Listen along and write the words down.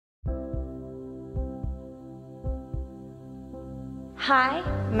Hi,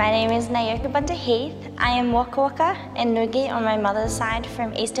 my name is Ngioka Bunda-Heath. I am Wakka Wakka and Ngugi on my mother's side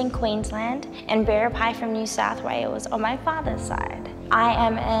from eastern Queensland and Birrpai from New South Wales on my father's side. I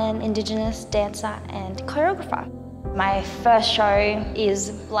am an Indigenous dancer and choreographer. My first show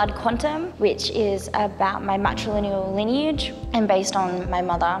is Blood Quantum, which is about my matrilineal lineage and based on my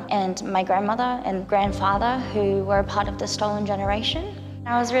mother and my grandmother and grandfather who were a part of the stolen generation.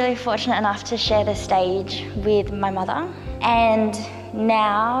 I was really fortunate enough to share the stage with my mother, and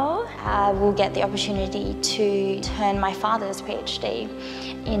now I will get the opportunity to turn my father's PhD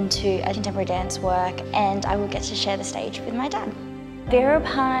into a contemporary dance work, and I will get to share the stage with my dad.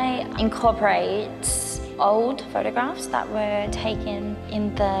 Birrpai incorporates old photographs that were taken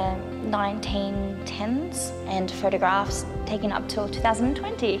in the 1910s and photographs taken up till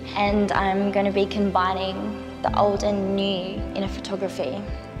 2020. And I'm going to be combining the old and new in a photography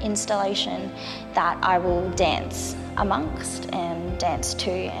installation that I will dance amongst and dance to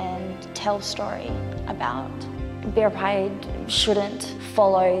and tell story about. Birrpai shouldn't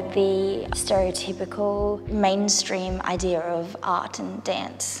follow the stereotypical mainstream idea of art and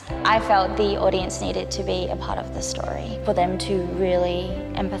dance. I felt the audience needed to be a part of the story for them to really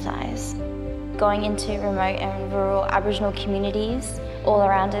empathise. Going into remote and rural Aboriginal communities all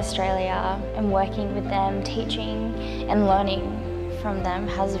around Australia and working with them, teaching and learning from them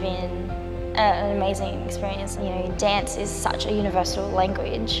has been an amazing experience. You know, dance is such a universal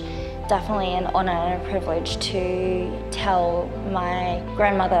language. Definitely an honour and a privilege to tell my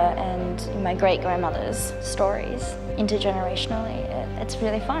grandmother and my great-grandmother's stories intergenerationally. It's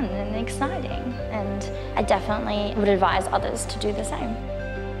really fun and exciting, and I definitely would advise others to do the same.